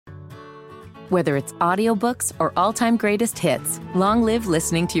Whether it's audiobooks or all-time greatest hits, long live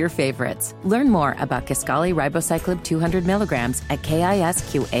listening to your favorites. Learn more about Kisqali Ribociclib 200 milligrams at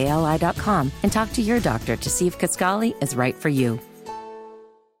KISQALI.com and talk to your doctor to see if Kisqali is right for you.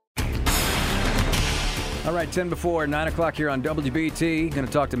 All right, 10 before 9 o'clock here on WBT. Going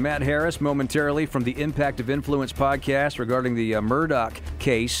to talk to Matt Harris momentarily from the Impact of Influence podcast regarding the Murdaugh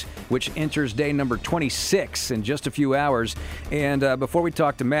case, which enters day number 26 in just a few hours. And before we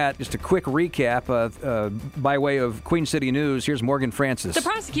talk to Matt, just a quick recap by way of Queen City News. Here's Morgan Francis. The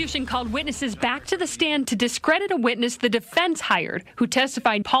prosecution called witnesses back to the stand to discredit a witness the defense hired, who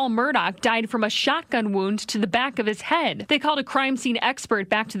testified Paul Murdaugh died from a shotgun wound to the back of his head. They called a crime scene expert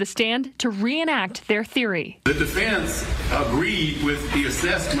back to the stand to reenact their theory. The defense agreed with the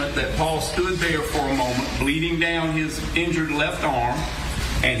assessment that Paul stood there for a moment, bleeding down his injured left arm,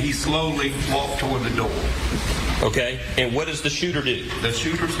 and he slowly walked toward the door. Okay, and what does the shooter do? The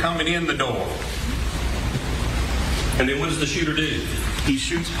shooter's coming in the door. And then what does the shooter do? He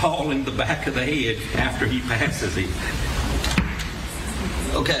shoots Paul in the back of the head after he passes him.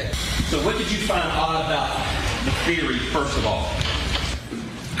 Okay, so what did you find odd about the theory, first of all?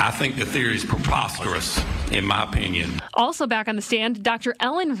 I think the theory is preposterous, in my opinion. Also back on the stand, Dr.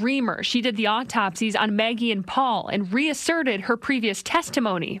 Ellen Reamer. She did the autopsies on Maggie and Paul and reasserted her previous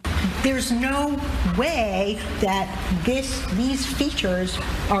testimony. There's no way that these features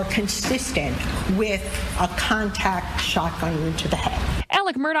are consistent with a contact shotgun wound to the head.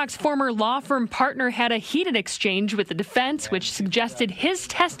 Alec Murdaugh's former law firm partner had a heated exchange with the defense, which suggested his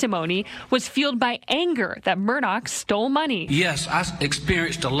testimony was fueled by anger that Murdaugh stole money. Yes, I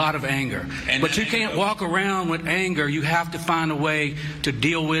experienced a lot of anger. But you can't walk around with anger. You have to find a way to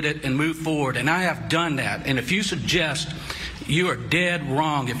deal with it and move forward. And I have done that. And if you suggest you are dead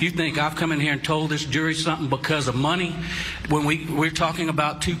wrong if you think I've come in here and told this jury something because of money, when we're talking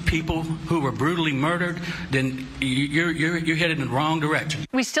about two people who were brutally murdered, then you're headed in the wrong direction.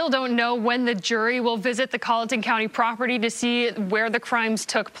 We still don't know when the jury will visit the Colleton County property to see where the crimes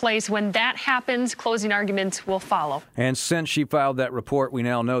took place. When that happens, closing arguments will follow. And since she filed that report, we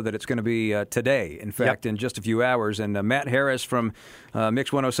now know that it's going to be today, in fact, in just a few hours. And Matt Harris from Mix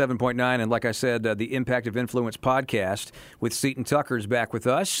 107.9, and like I said, the Impact of Influence podcast with Seton Tucker is back with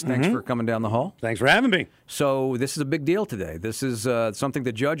us. Thanks for coming down the hall. Thanks for having me. So this is a big deal today. This is something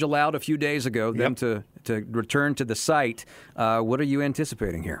the judge allowed a few days ago, them to return to the site. What are you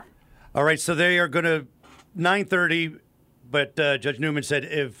anticipating here? All right, so they are going to 9:30, but Judge Newman said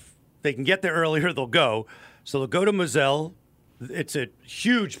if they can get there earlier, they'll go. So they'll go to Moselle. It's a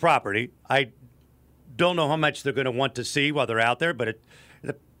huge property. I don't know how much they're going to want to see while they're out there, but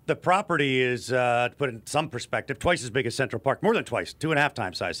the property is, to put it in some perspective, twice as big as Central Park, more than twice, 2.5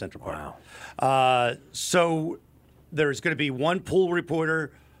 times size Central Park. Wow. So there's going to be one pool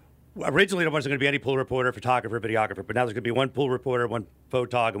reporter. Originally, there wasn't going to be any pool reporter, photographer, videographer, but now there's going to be one pool reporter, one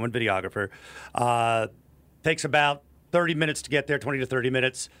photog, and one videographer. Takes about 30 minutes to get there, 20 to 30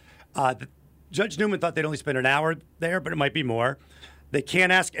 minutes. Judge Newman thought they'd only spend an hour there, but it might be more. They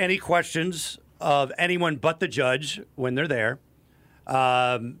can't ask any questions of anyone but the judge when they're there.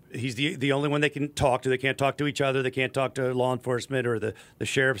 He's the only one they can talk to. They can't talk to each other. They can't talk to law enforcement or the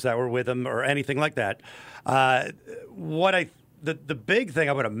sheriffs that were with them or anything like that. The big thing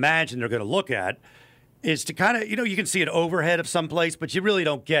I would imagine they're going to look at is to kind of, you can see an overhead of someplace, but you really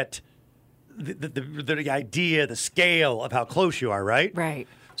don't get the idea, the scale of how close you are, right? Right.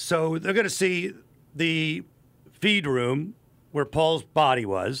 So they're going to see the feed room where Paul's body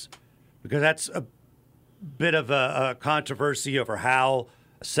was, because that's a bit of a controversy over how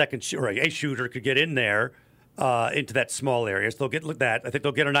a shooter could get in there into that small area. So they'll get that. I think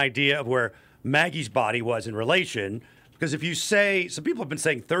they'll get an idea of where Maggie's body was in relation. Because if you say, some people have been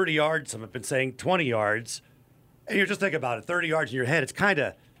saying 30 yards, some have been saying 20 yards, and you're just thinking about it, 30 yards in your head, it's kind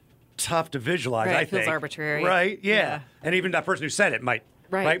of tough to visualize, right, I it feels think. arbitrary. Right, yeah. And even that person who said it might,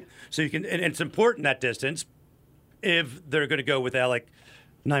 right? So you can, and it's important that distance if they're going to go with Alec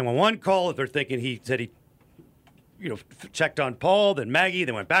 911 call, if they're thinking he said he checked on Paul, then Maggie,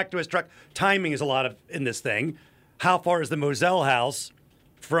 then went back to his truck. Timing is a lot in this thing. How far is the Moselle house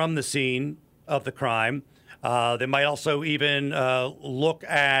from the scene of the crime? They might also even look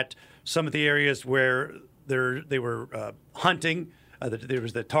at some of the areas where they were hunting. There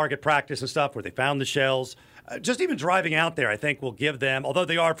was the target practice and stuff where they found the shells. Just even driving out there, I think, will give them, although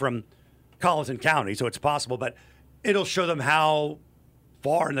they are from Colleton County, so it's possible, but it'll show them how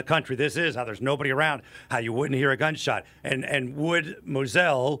far in the country this is, how there's nobody around, how you wouldn't hear a gunshot. And would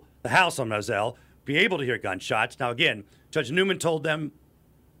Moselle, the house on Moselle, be able to hear gunshots? Now, again, Judge Newman told them,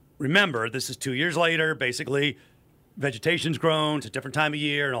 remember, this is 2 years later. Basically, vegetation's grown. It's a different time of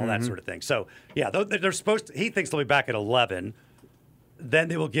year and all that sort of thing. So, yeah, they're supposed to, he thinks they'll be back at 11. Then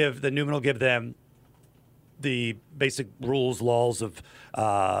Newman will give them the basic rules, laws of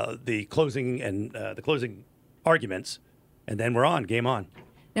the closing and the closing arguments. And then we're on, game on.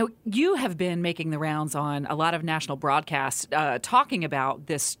 Now, you have been making the rounds on a lot of national broadcasts talking about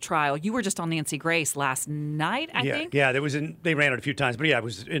this trial. You were just on Nancy Grace last night, I think? Yeah, they ran it a few times. But, yeah, it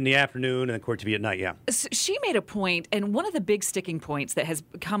was in the afternoon and then Court TV at night, yeah. She made a point, and one of the big sticking points that has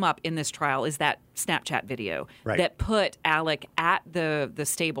come up in this trial is that Snapchat video that put Alec at the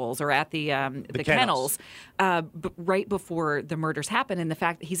stables or at the kennels right before the murders happened, and the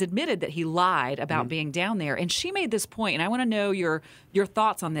fact that he's admitted that he lied about being down there. And she made this point, and I want to know your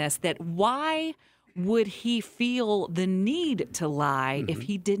thoughts on this, that why would he feel the need to lie if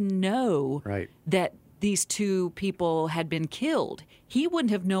he didn't know that these two people had been killed? He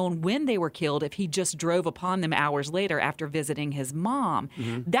wouldn't have known when they were killed if he just drove upon them hours later after visiting his mom.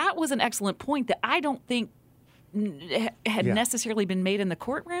 That was an excellent point that I don't think had necessarily been made in the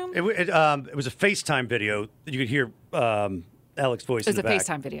courtroom. It was a FaceTime video that you could hear Alec's voice in the back. It was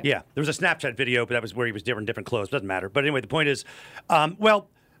a FaceTime video. Yeah. There was a Snapchat video, but that was where he was different clothes. Doesn't matter. But anyway, the point is,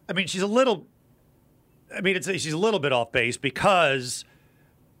 she's a little bit off base because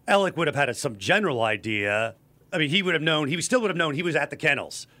Alec would have had some general idea. I mean, he still would have known he was at the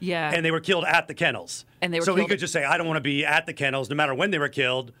kennels. Yeah. And they were killed at the kennels. And so he could just say, I don't want to be at the kennels no matter when they were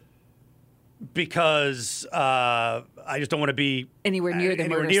killed because I just don't want to be anywhere near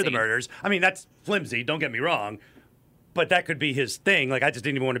the murders. I mean, that's flimsy, don't get me wrong. But that could be his thing. Like, I just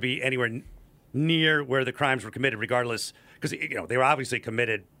didn't even want to be anywhere near where the crimes were committed, regardless. Because, they were obviously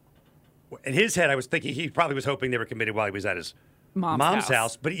committed. In his head, I was thinking he probably was hoping they were committed while he was at his mom's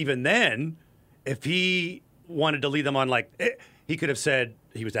house. But even then, if he wanted to lead them on, he could have said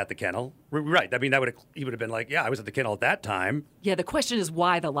he was at the kennel. Right. I mean, he would have been like, yeah, I was at the kennel at that time. Yeah, the question is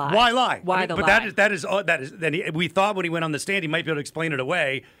why the lie? Why lie? Why the lie? But then we thought when he went on the stand, he might be able to explain it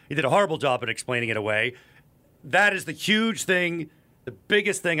away. He did a horrible job at explaining it away. That is the huge thing, the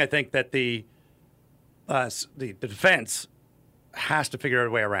biggest thing I think that the defense has to figure out a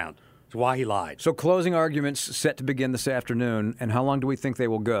way around. It's why he lied. So closing arguments set to begin this afternoon, and how long do we think they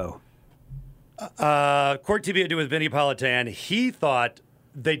will go? Court TV with Vinny Politan, he thought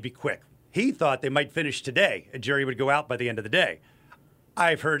they'd be quick. He thought they might finish today. A jury would go out by the end of the day.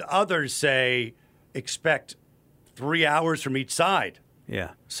 I've heard others say expect 3 hours from each side.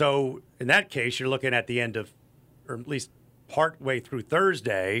 Yeah. So in that case, you're looking at the end of, or at least part way through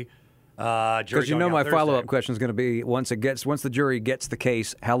Thursday. Because my follow-up question is going to be once the jury gets the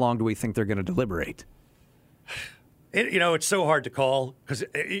case, how long do we think they're going to deliberate? It's so hard to call because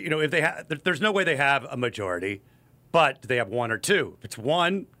if there's no way they have a majority, but do they have one or two? If it's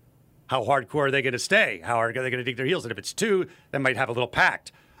one, how hardcore are they going to stay? How hard are they going to dig their heels? And if it's two, they might have a little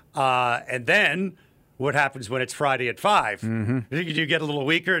pact. And then what happens when it's Friday at 5? Do you get a little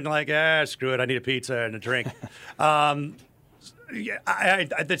weaker and screw it, I need a pizza and a drink?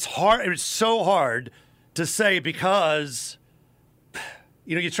 It's hard. It's so hard to say because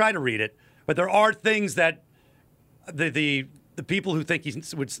you try to read it, but there are things that the people who would think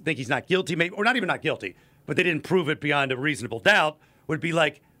he's not guilty, maybe, or not even not guilty, but they didn't prove it beyond a reasonable doubt, would be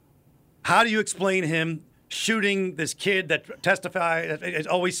like, how do you explain him shooting this kid that testified, has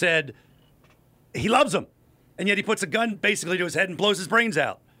always said he loves him, and yet he puts a gun basically to his head and blows his brains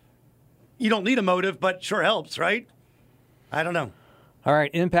out? You don't need a motive, but sure helps, right? I don't know. All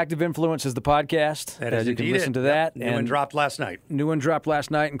right, Impact of Influence is the podcast. That is you can listen to that. New one dropped last night. New one dropped last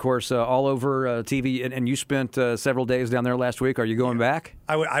night, and of course, all over TV. And you spent several days down there last week. Are you going back?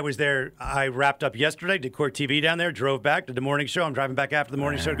 I was there. I wrapped up yesterday, did Court TV down there, drove back, did the morning show. I'm driving back after the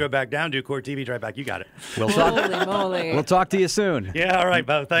morning show to go back down, do Court TV, drive back. You got it. Holy moly. We'll talk to you soon. Yeah, all right,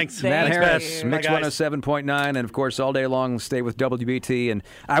 Bo. Thanks. Matt Harris, Mix 107.9, and of course, all day long, stay with WBT. And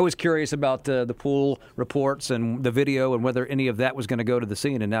I was curious about the pool reports and the video and whether any of that was going to go to the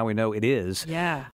scene, and now we know it is. Yeah.